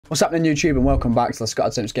What's happening YouTube, and welcome back to the Scott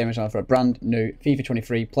Attempts Gaming channel for a brand new FIFA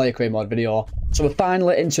 23 player career mode video. So we're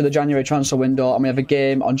finally into the January transfer window, and we have a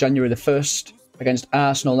game on January the 1st against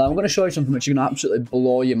Arsenal. Now I'm going to show you something which is going to absolutely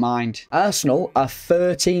blow your mind. Arsenal are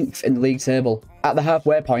 13th in the league table. At the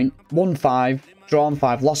halfway point, won 5, drawn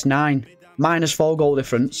 5, lost 9. Minus 4 goal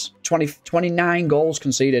difference, 29 goals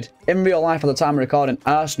conceded. In real life, at the time of recording,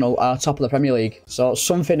 Arsenal are top of the Premier League. So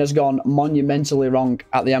something has gone monumentally wrong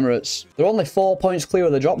at the Emirates. They're only 4 points clear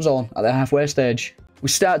of the drop zone at the halfway stage. We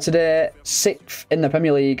start today 6th in the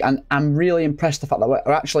Premier League, and I'm really impressed the fact that we're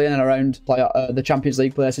actually in and around the Champions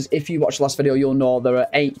League places. If you watched the last video, you'll know there are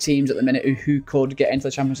 8 teams at the minute who could get into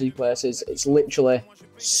the Champions League places. It's literally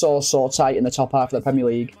so tight in the top half of the Premier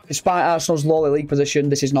League. Despite Arsenal's lowly league position,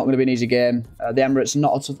 this is not going to be an easy game. The Emirates are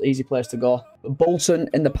not an easy place to go. But Bolton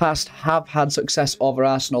in the past have had success over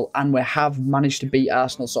Arsenal, and we have managed to beat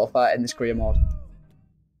Arsenal so far in this career mode.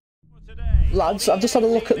 Lads, I've just had a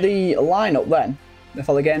look at the lineup then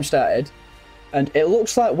before the game started, and it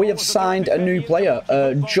looks like we have signed a new player.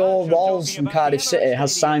 Joe Rawls from Cardiff City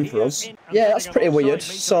has signed for us. Yeah, that's pretty weird.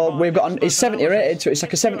 So we've got he's 70 rated, so it's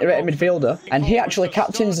like a 70 rated midfielder, and he actually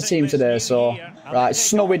captains the team today. So right,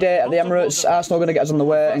 snowy day at the Emirates. Arsenal are going to get us on the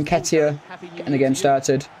way, and Nketiah getting the game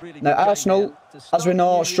started. Now Arsenal, as we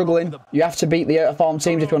know, are struggling. You have to beat the out-of-form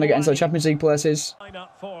teams if you want to get into the Champions League places.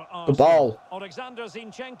 Good ball.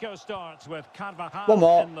 One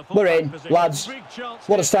more. We're in, lads.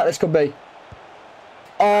 What a start this could be.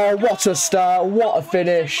 Oh, what a start. What a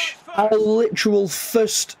finish. Our literal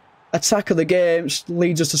first attack of the game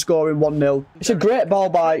leads us to scoring 1-0. It's a great ball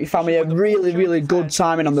by Famier. Really good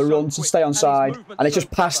timing on the run to stay on side. And it's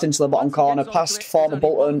just passed into the bottom corner, past former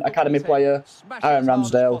Bolton academy player Aaron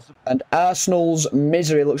Ramsdale. And Arsenal's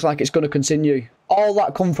misery looks like it's going to continue. All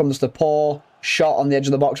that come from just a poor shot on the edge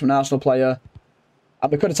of the box from an Arsenal player.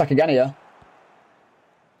 And we could attack again here.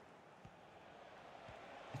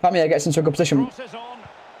 Famier gets into a good position.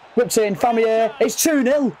 Whipped in, Famier, it's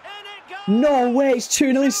 2-0. No way, it's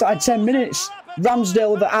 2-0 inside 10 minutes.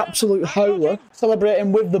 Ramsdale with an absolute howler,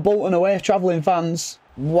 celebrating with the Bolton away travelling fans.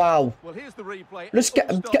 Wow. Just get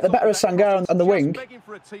the better of Sangare on the wing.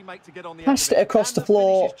 Passed it across the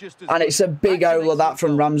floor, and it's a big howler that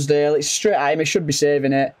from Ramsdale. It's straight at him, he should be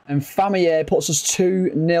saving it. And Famier puts us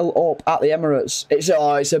 2-0 up at the Emirates.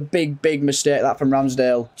 It's a big mistake that from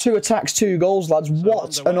Ramsdale. 2 attacks, 2 goals, lads.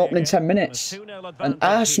 What an opening 10 minutes. And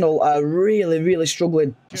Arsenal are really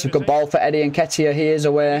struggling. It's a good ball for Eddie Nketiah. He is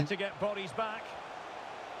away.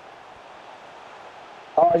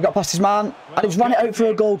 Oh, he's got past his man, and he's run it out for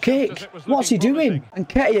a goal kick. What's he doing? And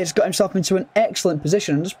Nketiah's got himself into an excellent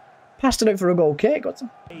position and just passed it out for a goal kick. What's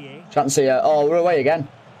chance here? Oh, we're away again.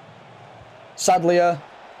 Sadly,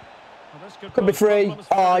 could be free.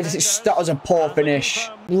 Oh, that was a poor finish.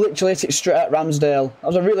 Literally hit it straight at Ramsdale. That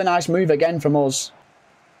was a really nice move again from us.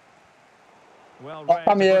 Oh,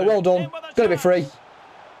 Famier, well done. It's going to be free.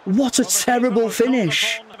 What a terrible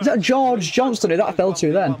finish. Is that George Johnston who that fell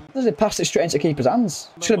to then? Does he pass it straight into keeper's hands?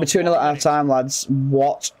 It's going to be 2-0 at half time, lads.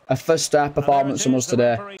 What a first start performance from us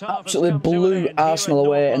today. Absolutely blew Arsenal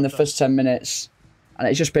away in the first 10 minutes. And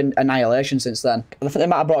it's just been annihilation since then. I think they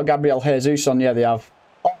might have brought Gabriel Jesus on. Yeah, they have.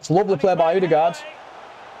 Oh, it's a lovely play by Odegaard.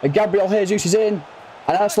 And Gabriel Jesus is in.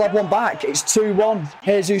 And Arsenal have one back. It's 2-1.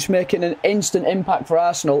 Jesus making an instant impact for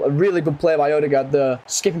Arsenal. A really good play by Odegaard there.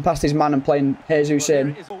 Skipping past his man and playing Jesus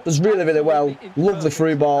in. Does really well. Lovely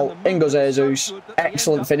through ball. In goes Jesus.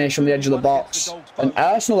 Excellent finish from the edge of the box. And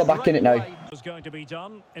Arsenal are back in it now.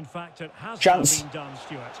 Chance.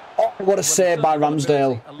 Oh, what a save by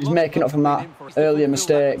Ramsdale. He's making up from that earlier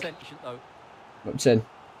mistake. Whipped in.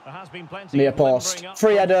 Near post.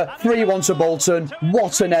 Free header. 3-1 to Bolton.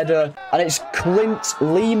 What an header. And it's Clint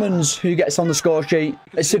Leemans who gets on the score sheet.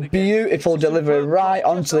 It's a beautiful delivery right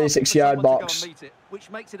onto the 6-yard box.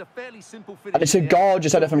 And it's a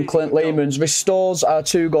gorgeous header from Clint Leemans. Restores our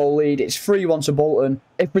 2-goal lead. It's 3-1 to Bolton.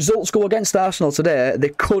 If results go against Arsenal today, they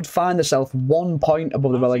could find themselves 1 point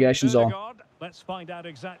above the relegation zone. Let's find out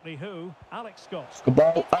exactly who. Alex Scott. Good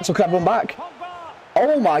ball. Axel could have one back.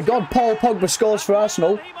 Oh my God, Paul Pogba scores for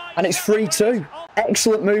Arsenal, and it's 3-2.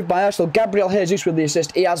 Excellent move by Arsenal. Gabriel Jesus with the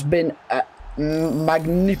assist. He has been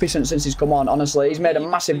magnificent since he's come on, honestly. He's made a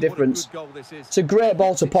massive difference. It's a great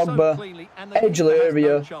ball to Pogba. Edge of the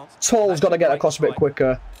area. Toll's got to get across a bit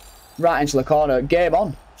quicker. Right into the corner. Game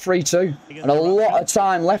on. 3-2. And a lot of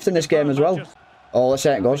time left in this game as well. Oh, let's see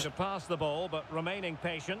how it goes.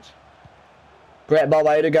 Great ball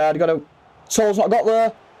by Odegaard. Toll's not got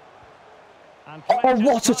there. Oh,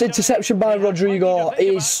 what an interception by Rodrigo.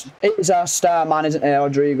 He is our star man, isn't he,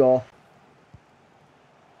 Rodrigo?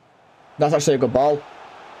 That's actually a good ball.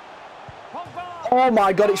 Oh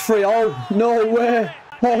my God, it's 3-0. No way.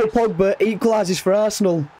 Paul Pogba equalises for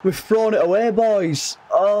Arsenal. We've thrown it away, boys.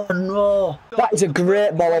 Oh no. That is a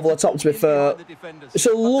great ball over the top, to be fair. It's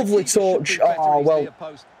a lovely touch. Oh, well.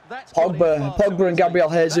 Pogba and Gabriel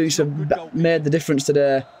Jesus have made the difference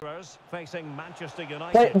today. Oh,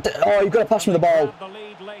 you've got to pass me the ball.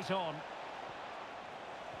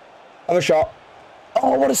 Have a shot.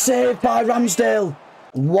 Oh, what a save by Ramsdale.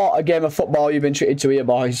 What a game of football you've been treated to here,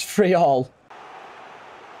 boys. 3-3.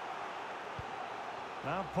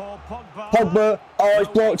 Pogba. Oh, it's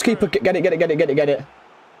blocked. Keeper. Get it.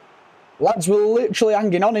 Lads, we're literally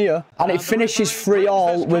hanging on here. And it finishes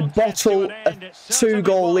 3-3 with Bottle a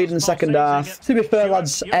 2-goal lead in the second half. To be fair,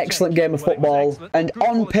 lads, excellent game of football. And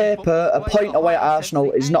on paper, a point away at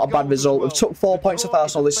Arsenal is not a bad result. We've took 4 points off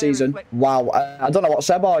Arsenal this season. Wow. I don't know what to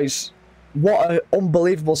say, boys. What an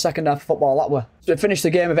unbelievable second half of football that were. So we finished the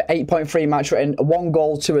game with an 8.3 match rating, 1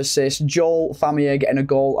 goal, 2 assists. Joel Famier getting a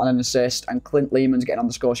goal and an assist, and Clint Lehman's getting on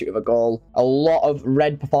the score sheet with a goal. A lot of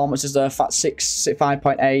red performances there.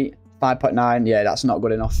 5.8, 5.9. Yeah, that's not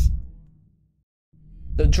good enough.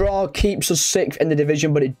 The draw keeps us 6th in the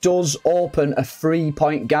division, but it does open a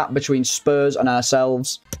 3-point gap between Spurs and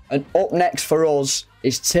ourselves. And up next for us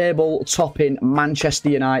is table-topping Manchester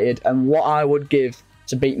United, and what I would give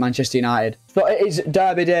to beat Manchester United. So it is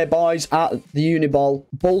derby day, boys, at the Uniball.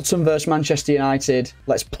 Bolton versus Manchester United.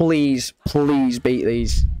 Let's please beat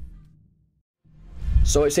these.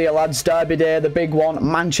 So it's here, lads, derby day, the big one,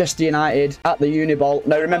 Manchester United at the Uniball.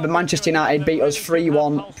 Now remember, Manchester United beat us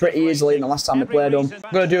 3-1 pretty easily in the last time we played them.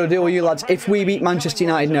 I'm going to do a deal with you, lads. If we beat Manchester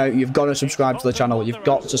United now, you've got to subscribe to the channel. You've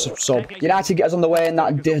got to sub. United get us on the way in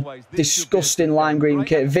that disgusting lime green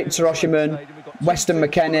kit. Victor Osimhen, Weston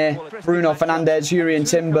McKennie, Bruno Fernandes, Jurriën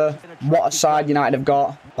Timber. What a side United have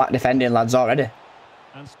got. Back defending, lads, already.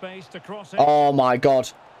 Oh my God.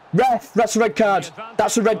 Ref, that's a red card.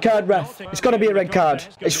 That's a red card, ref. It's got to be a red card.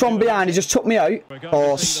 It's from behind. He just took me out. Of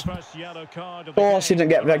course, he didn't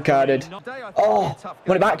get red carded. Oh,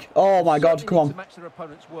 want it back. Oh my God, come on.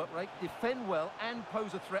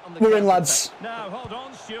 We're in, lads.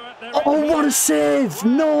 Oh, what a save.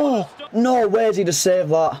 No. No, where's he to save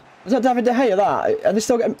that? Was that David De Gea, that? Are they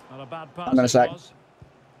still getting... Hang on a sec.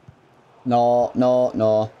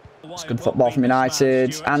 No. It's good football from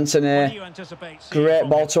United. Anthony. Great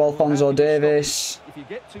ball to Alphonso Davies.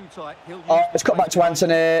 Oh, it's cut back to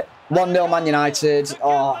Anthony. 1-0 Man United.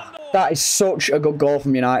 Oh, that is such a good goal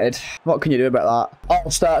from United. What can you do about that?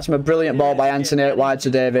 All starts from a brilliant ball by Anthony out wide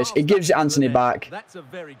to Davies. He gives it Anthony back.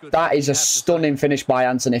 That is a stunning finish by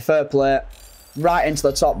Anthony. Fair play. Right into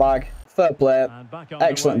the top bag. Fair play.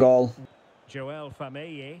 Excellent goal.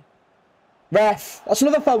 Ref, that's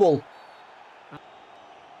another foul.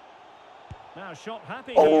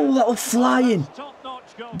 Oh, that was flying.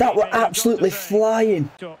 That were absolutely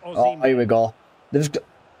flying. Oh, here we go.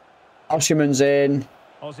 Osimhen's in.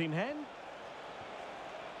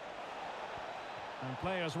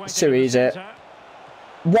 It's too easy.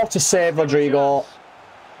 What a save, Rodrigo.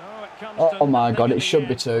 Oh my God, it should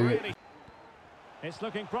be 2. It's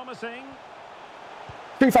looking promising.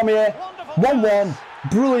 From here. 1-1.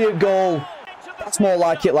 Brilliant goal. That's more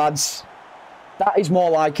like it, lads. That is more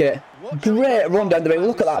like it. Great run down the wing.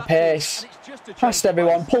 Look at that pace. Past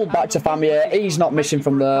everyone. Pulled back to Famier. He's not missing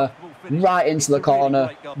from there. Right into the corner.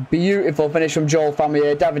 Beautiful finish from Joel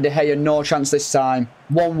Famier. David De Gea, no chance this time.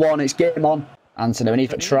 1-1. It's game on. Anthony, we need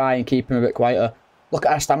to try and keep him a bit quieter. Look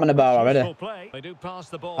at our stamina bar already. I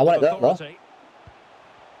want it there, though.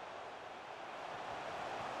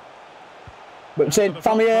 Whipped in.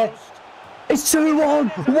 Famier. It's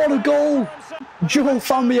 2-1. What a goal. Joel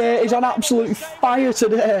Famier is on absolute fire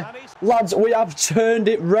today. Lads, we have turned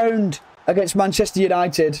it round against Manchester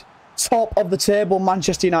United. Top of the table,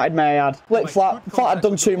 Manchester United, may I add. Flick flat. Thought I'd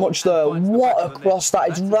done too much there. What a cross. That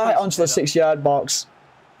is right onto the 6-yard box.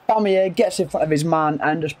 Famier gets in front of his man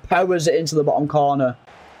and just powers it into the bottom corner.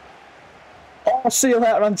 Oh, see you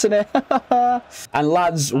later, Anthony. And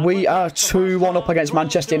lads, we are 2-1 up against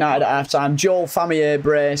Manchester United at half-time. Joel Famier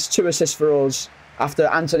brace, 2 assists for us after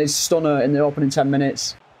Anthony's stunner in the opening 10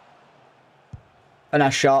 minutes. A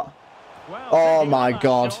nice shot. Oh my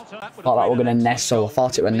God. Thought that were going to nestle. I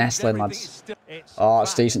thought it were nestling, lads. Oh,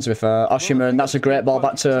 it's decent, to be fair. Osimhen, that's a great ball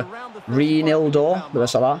back to Reinildo. The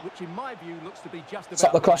rest of that.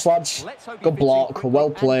 Stop the cross, lads. Good block.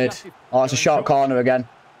 Well played. Oh, it's a short corner again.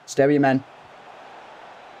 Stay with your men.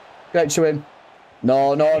 Get to him.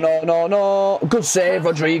 No. Good save,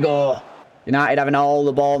 Rodrigo. United having all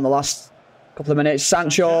the ball in the last couple of minutes.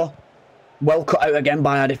 Sancho. Well cut out again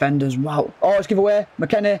by our defenders. Wow. Oh, it's giveaway.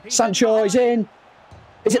 McKennie. Sancho is in.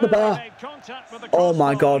 Is it the bar? Oh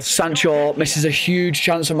my God, Sancho misses a huge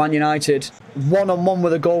chance for Man United. One-on-one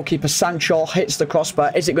with the goalkeeper. Sancho hits the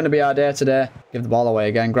crossbar. Is it going to be our day today? Give the ball away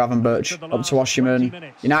again. Gravenberch up to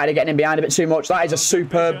Oshiman. United are getting in behind a bit too much. That is a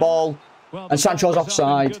superb ball. And Sancho's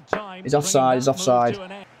offside. He's offside. He's offside.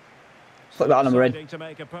 Flick that on and we're in.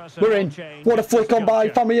 We're in. What a flick on by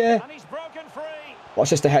Famier.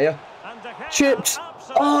 Watch this, De Gea. Chipped.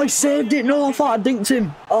 Oh, he saved it. No, I thought I dinked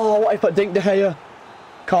him. Oh, what if I dinked De Gea?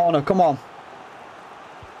 Corner, come on.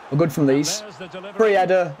 We're good from these. Free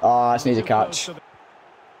header. Oh, that's an easy catch.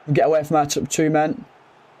 Get away from our two men.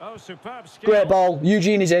 Great ball.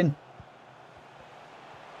 Eugene is in.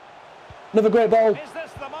 Another great ball.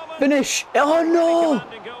 Finish. Oh no!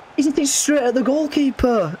 Isn't it straight at the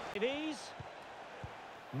goalkeeper?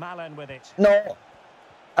 No.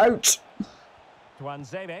 Out.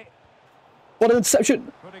 What an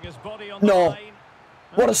interception. No.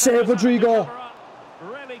 What a save, Rodrigo.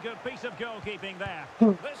 Really good piece of goalkeeping there.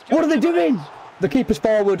 What are they doing? The keeper's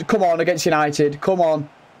forward. Come on, against United. Come on.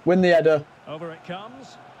 Win the header. Over it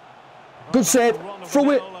comes. Good save.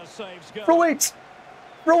 Throw it. Throw it.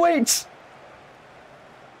 Throw it.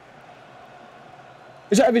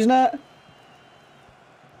 Is it out of his net?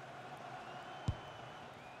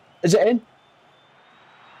 Is it in?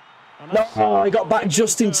 No. Oh, he got back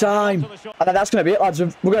just in time. And then that's going to be it, lads.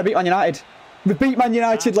 We're going to beat Man United. We beat Man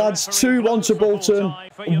United, lads. 2-1 to Bolton.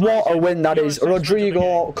 What a win that is.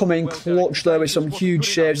 Rodrigo coming clutch there with some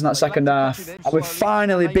huge saves in that second half. And we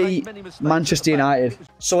finally beat Manchester United.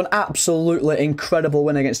 So an absolutely incredible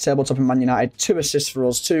win against tabletop Man United. 2 assists for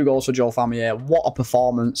us, 2 goals for Joe Famier. What a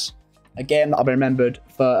performance. A game that I'll be remembered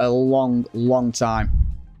for a long, long time.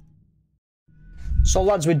 So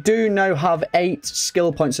lads, we do now have 8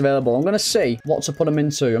 skill points available. I'm going to see what to put them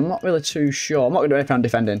into. I'm not really too sure. I'm not going to do anything on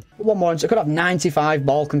defending. Put one more into... I could have 95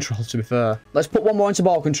 ball control, to be fair. Let's put one more into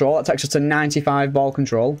ball control. That takes us to 95 ball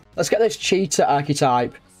control. Let's get this cheetah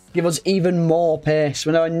archetype. Give us even more pace.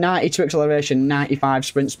 We're now at 92 acceleration, 95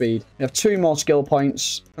 sprint speed. We have 2 more skill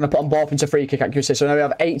points. I'm going to put them both into free kick accuracy. So now we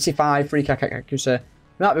have 85 free kick accuracy.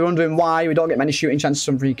 You might be wondering why we don't get many shooting chances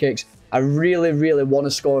from free kicks. I really, really want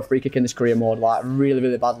to score a free kick in this career mode, like really,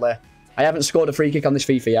 really badly. I haven't scored a free kick on this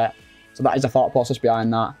FIFA yet, so that is the thought process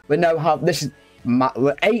behind that. We now have,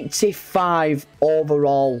 we're 85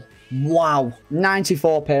 overall. Wow.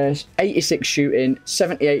 94 pace, 86 shooting,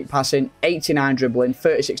 78 passing, 89 dribbling,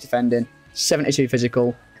 36 defending, 72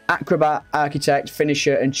 physical, acrobat, architect,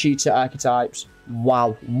 finisher, and cheetah archetypes.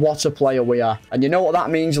 Wow, what a player we are. And you know what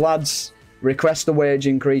that means, lads? Request the wage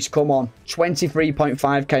increase. Come on.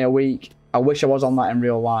 23.5k a week. I wish I was on that in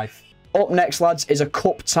real life. Up next, lads, is a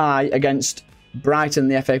cup tie against Brighton in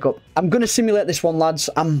the FA Cup. I'm going to simulate this one, lads.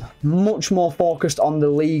 I'm much more focused on the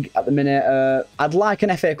league at the minute. I'd like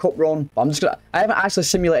an FA Cup run, but I haven't actually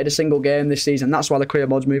simulated a single game this season. That's why the career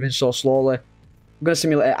mode's moving so slowly. I'm going to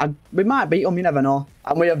simulate it. We might beat them, you never know.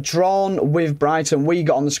 And we have drawn with Brighton. We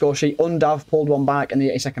got on the score sheet. Undav pulled one back in the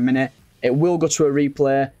 82nd minute. It will go to a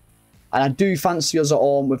replay. And I do fancy us at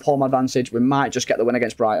home with home advantage. We might just get the win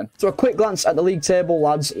against Brighton. So a quick glance at the league table,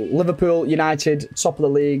 lads. Liverpool, United, top of the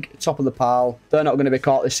league, top of the pile. They're not going to be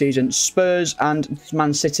caught this season. Spurs and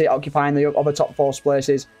Man City occupying the other top 4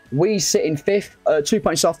 places. We sit in 5th, 2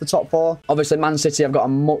 points off the top 4. Obviously, Man City have got a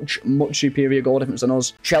much superior goal difference than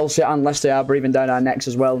us. Chelsea and Leicester are breathing down our necks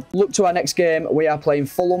as well. Look to our next game. We are playing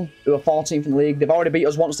Fulham, who are 14th in the league. They've already beat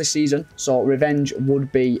us once this season, so revenge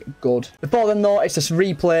would be good. Before then, though, it's a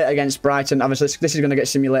replay against Brighton. Obviously, this is going to get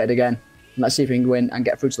simulated again. Let's see if we can win and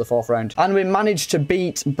get through to the 4th round. And we managed to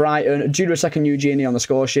beat Brighton due to a second Eugenie on the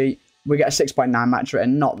score sheet. We get a 6.9 match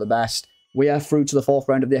rating, not the best. We are through to the 4th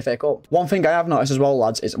round of the FA Cup. One thing I have noticed as well,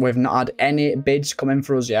 lads, is we've not had any bids come in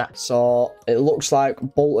for us yet. So it looks like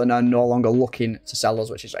Bolton are no longer looking to sell us,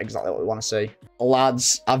 which is exactly what we want to see.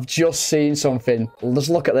 Lads, I've just seen something. Just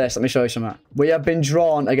look at this. Let me show you something. We have been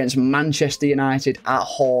drawn against Manchester United at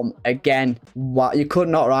home again. What? You could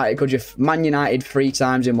not write it, could you? Man United 3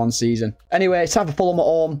 times in one season. Anyway, it's time for Fulham at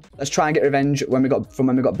home. Let's try and get revenge when we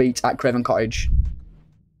got beat at Craven Cottage.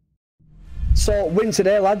 So, win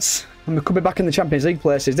today, lads, and we could be back in the Champions League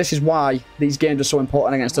places. This is why these games are so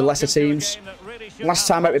important against the lesser teams. Last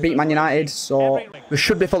time out we beat Man United, so we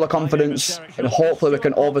should be full of confidence, and hopefully we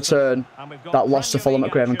can overturn that loss to Fulham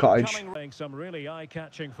at Craven Cottage.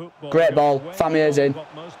 Great ball, Famier's in.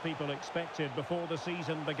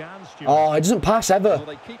 Oh, he doesn't pass ever.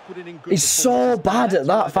 He's so bad at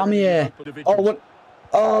that, Famier.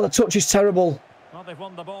 Oh, the touch is terrible. Well, they've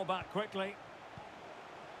won the ball back quickly.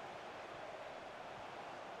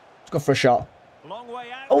 Go for a shot.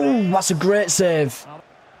 Oh, that's a great save.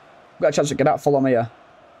 Got a chance to get out Fulham here.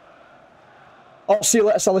 Oh, see you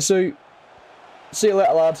later, Salisu. See you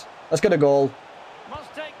later, lad. Let's get a goal.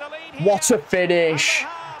 Must take the lead here. What a finish.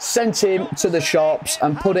 Sent him to the shops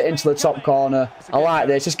and put it into the top corner. I like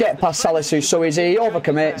this. Just get past Salisu so easy. He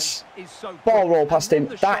overcommits. Ball roll past him.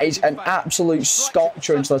 That is an absolute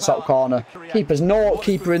scorcher into the top corner. Keeper's no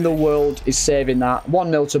keeper in the world is saving that.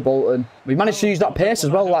 1-0 to Bolton. We managed to use that pace as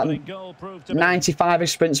well. Like 95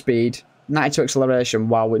 is sprint speed. 92 acceleration.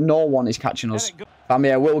 Wow, no one is catching us.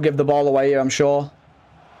 Famier will give the ball away here, I'm sure.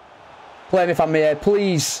 Play me, Famier,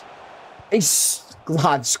 please.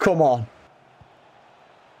 Lads, come on.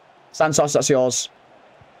 Santos, that's yours.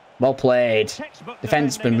 Well played.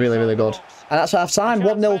 Defence has been really, really good. And that's half time.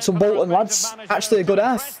 1-0 to Bolton, lads. Actually a good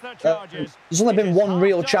half. There's only been one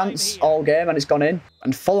real chance all game and it's gone in.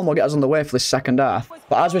 And Fulham will get us on the way for this second half.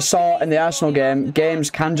 But as we saw in the Arsenal game, games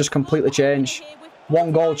can just completely change.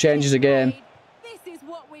 One goal changes a game.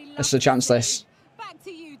 This is a chance, this.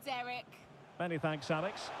 Many thanks,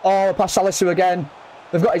 Alex. Oh, past Salisu again.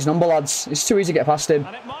 We've got his number, lads. It's too easy to get past him.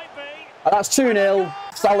 And it might be. And that's 2-0.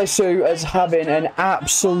 Salisu is having an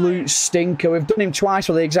absolute stinker. We've done him twice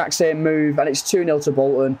with the exact same move, and it's 2-0 to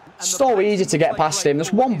Bolton. So easy to get past him.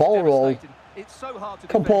 There's one ball roll.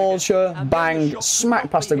 Composure, bang,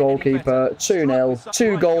 smack past the goalkeeper. 2-0.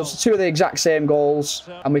 2 goals, 2 of the exact same goals.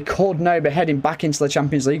 And we could now be heading back into the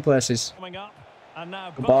Champions League places.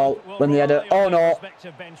 Good ball, win the header. Oh no.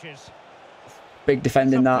 Big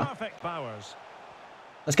defending that.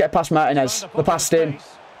 Let's get past Martinez. We're past him.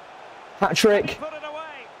 Hat-trick.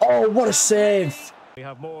 Oh, what a save. We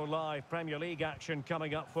have more live Premier League action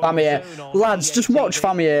coming up for Famier. Lads, just watch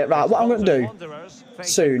Famier. Right, what I'm going to do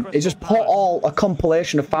soon is just put a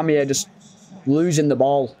compilation of Famier just losing the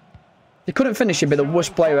ball. If he couldn't finish, he'd be the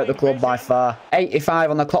worst player at the club by far. 85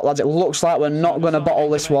 on the clock, lads. It looks like we're not going to bottle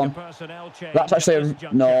this one. That's actually a...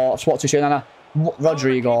 No, it's what too soon, Anna.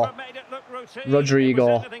 Rodrigo.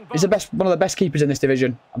 He's one of the best keepers in this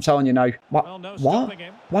division. I'm telling you now. What?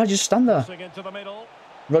 Why did you stand there?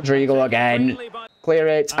 Rodrigo again. Clear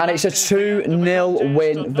it. And it's a 2-0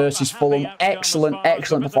 win versus Fulham. Excellent,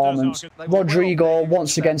 excellent performance. Rodrigo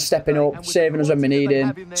once again stepping up, saving us when we need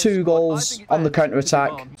him. 2 goals on the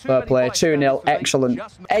counter-attack. Fair play. 2-0. Excellent.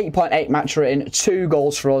 8.8 match rating. 2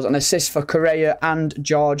 goals for us. An assist for Correa and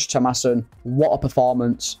George Tomasson. What a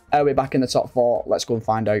performance. Are we back in the top 4? Let's go and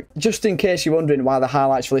find out. Just in case you're wondering why the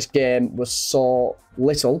highlights for this game was so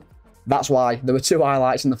little, that's why. There were 2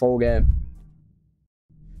 highlights in the full game.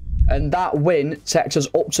 And that win takes us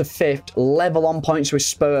up to 5th, level on points with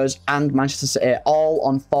Spurs and Manchester City, all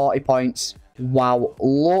on 40 points. Wow,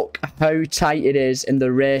 look how tight it is in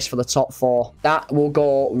the race for the top 4. That will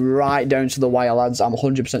go right down to the wire, lads. I'm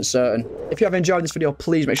 100% certain. If you have enjoyed this video,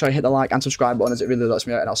 please make sure you hit the like and subscribe button, as it really lets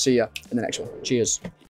me out, and I'll see you in the next one. Cheers.